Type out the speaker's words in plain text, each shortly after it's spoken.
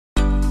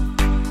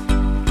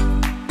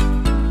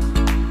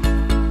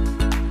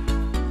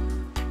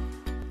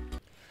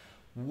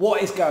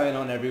What is going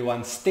on,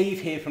 everyone? Steve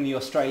here from the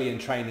Australian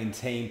training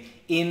team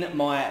in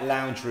my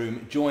lounge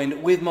room,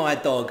 joined with my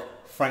dog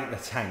Frank the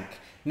Tank.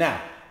 Now,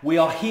 we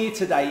are here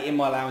today in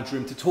my lounge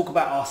room to talk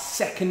about our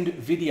second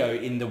video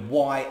in the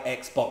Why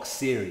Xbox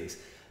series.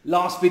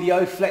 Last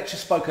video, Fletcher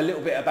spoke a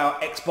little bit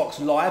about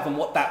Xbox Live and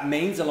what that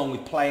means, along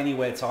with Play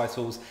Anywhere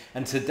titles,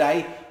 and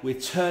today we're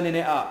turning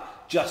it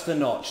up just a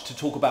notch to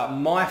talk about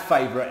my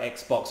favourite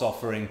Xbox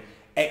offering,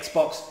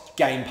 Xbox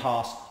Game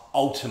Pass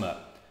Ultimate.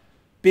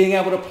 Being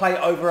able to play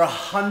over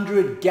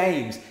 100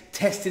 games,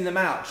 testing them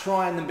out,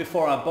 trying them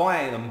before I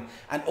buy them,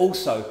 and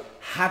also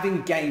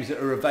having games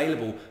that are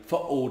available for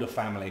all the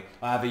family.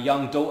 I have a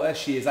young daughter.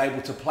 She is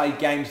able to play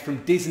games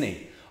from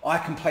Disney. I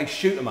can play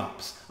shoot 'em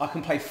ups. I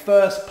can play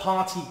first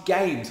party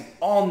games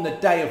on the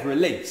day of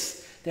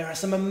release. There are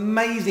some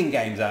amazing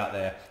games out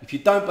there. If you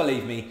don't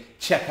believe me,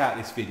 check out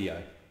this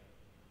video.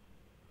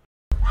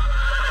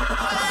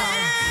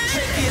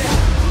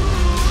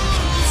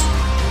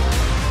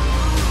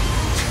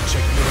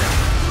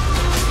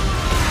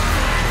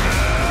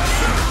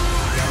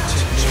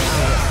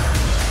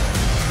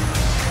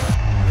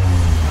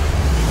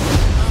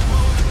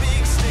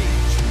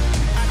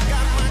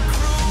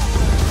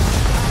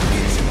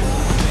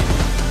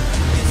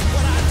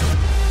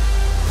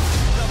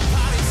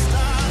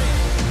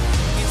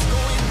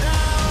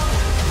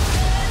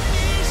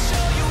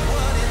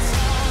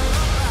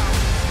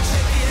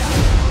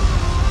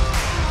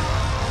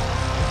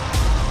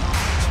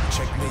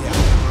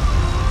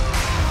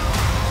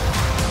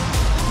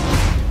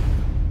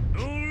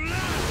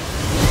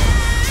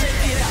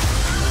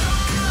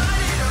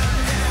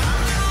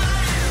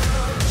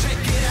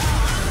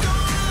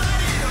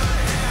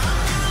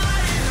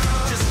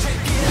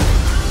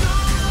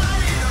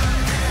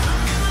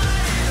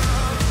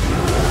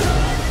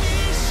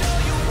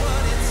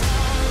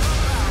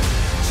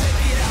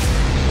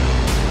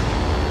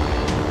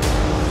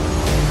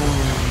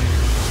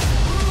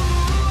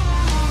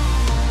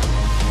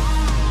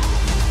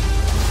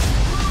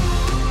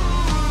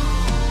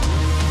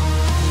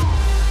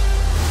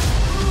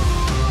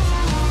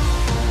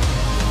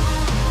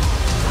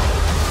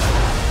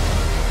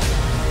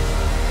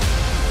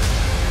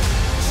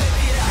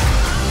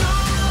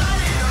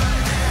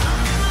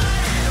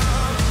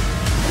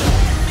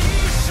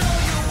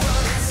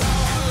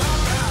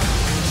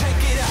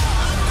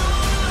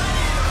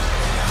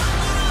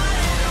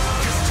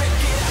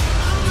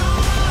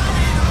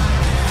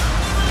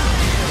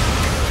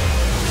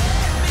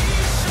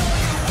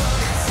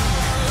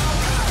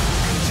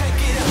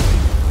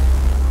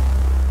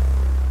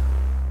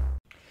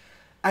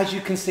 As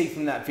you can see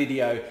from that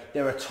video,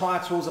 there are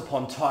titles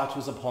upon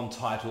titles upon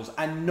titles,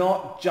 and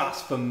not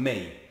just for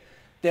me.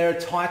 There are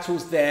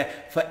titles there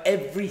for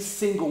every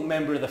single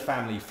member of the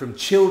family, from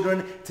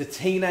children to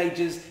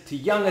teenagers to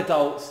young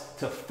adults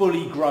to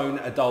fully grown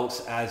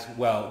adults as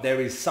well. There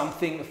is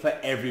something for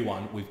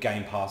everyone with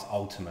Game Pass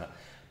Ultimate.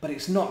 But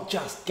it's not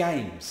just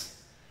games.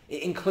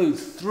 It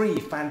includes 3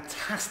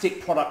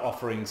 fantastic product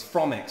offerings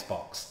from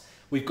Xbox.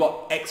 We've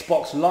got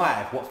Xbox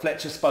Live, what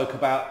Fletcher spoke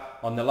about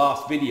on the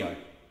last video.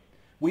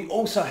 We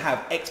also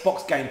have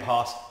Xbox Game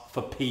Pass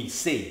for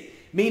PC,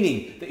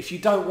 meaning that if you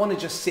don't want to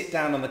just sit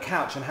down on the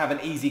couch and have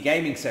an easy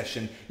gaming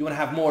session, you want to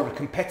have more of a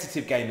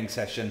competitive gaming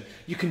session,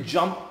 you can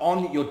jump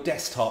on your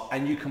desktop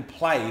and you can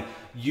play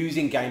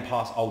using Game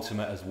Pass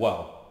Ultimate as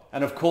well.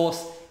 And of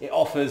course, it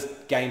offers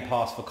Game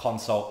Pass for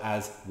console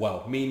as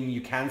well, meaning you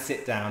can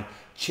sit down,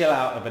 chill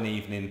out of an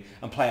evening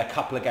and play a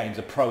couple of games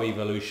of Pro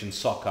Evolution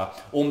Soccer,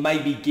 or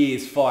maybe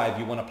Gears 5,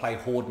 you want to play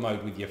Horde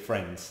mode with your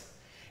friends.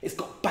 It's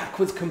got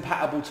backwards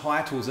compatible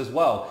titles as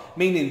well,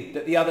 meaning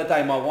that the other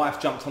day my wife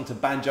jumped onto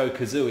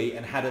Banjo-Kazooie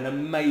and had an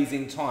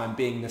amazing time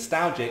being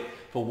nostalgic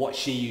for what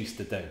she used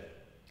to do.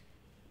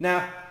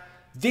 Now,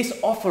 this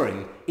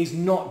offering is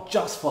not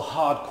just for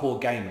hardcore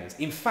gamers.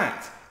 In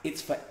fact,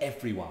 it's for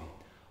everyone.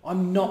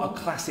 I'm not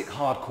a classic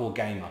hardcore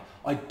gamer.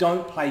 I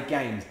don't play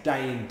games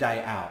day in,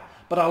 day out,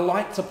 but I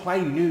like to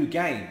play new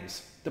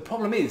games. The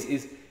problem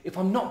is if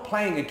I'm not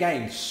playing a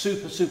game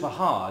super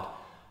hard,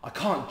 I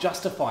can't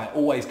justify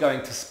always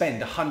going to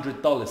spend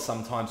 $100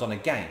 sometimes on a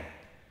game.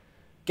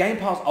 Game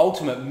Pass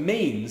Ultimate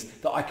means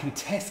that I can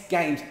test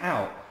games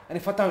out, and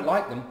if I don't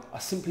like them, I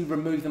simply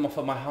remove them off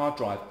of my hard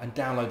drive and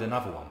download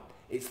another one.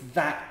 It's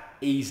that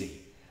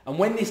easy. And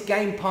when this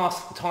Game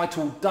Pass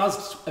title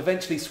does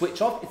eventually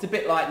switch off, it's a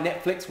bit like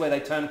Netflix where they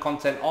turn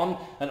content on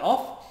and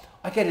off.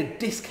 I get a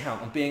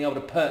discount on being able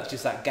to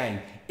purchase that game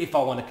if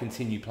I want to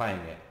continue playing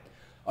it.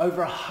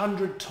 Over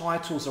 100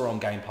 titles are on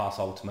Game Pass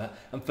Ultimate,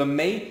 and for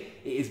me,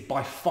 it is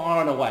by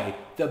far and away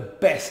the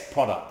best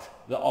product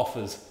that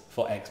offers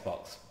for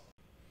Xbox.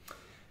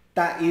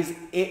 That is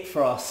it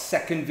for our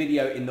second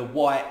video in the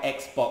Why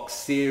Xbox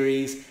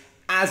series.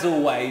 As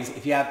always,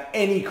 if you have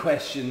any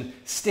questions,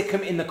 stick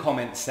them in the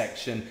comments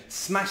section,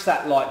 smash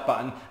that like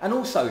button, and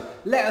also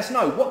let us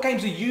know, what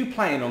games are you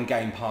playing on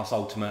Game Pass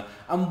Ultimate,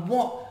 and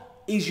what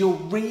is your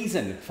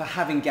reason for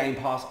having Game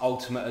Pass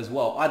Ultimate as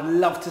well? I'd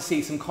love to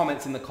see some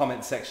comments in the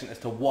comments section as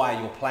to why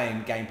you're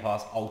playing Game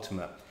Pass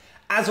Ultimate.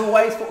 As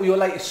always, for all your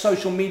latest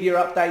social media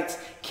updates,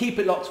 keep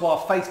it locked to our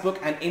Facebook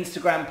and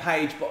Instagram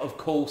page. But of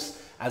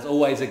course, as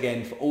always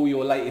again, for all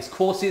your latest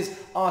courses,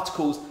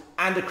 articles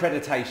and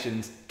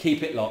accreditations,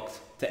 keep it locked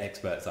to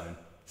ExpertZone.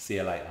 See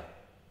you later.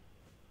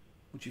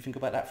 What do you think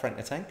about that Frank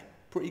the Tank?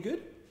 Pretty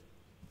good?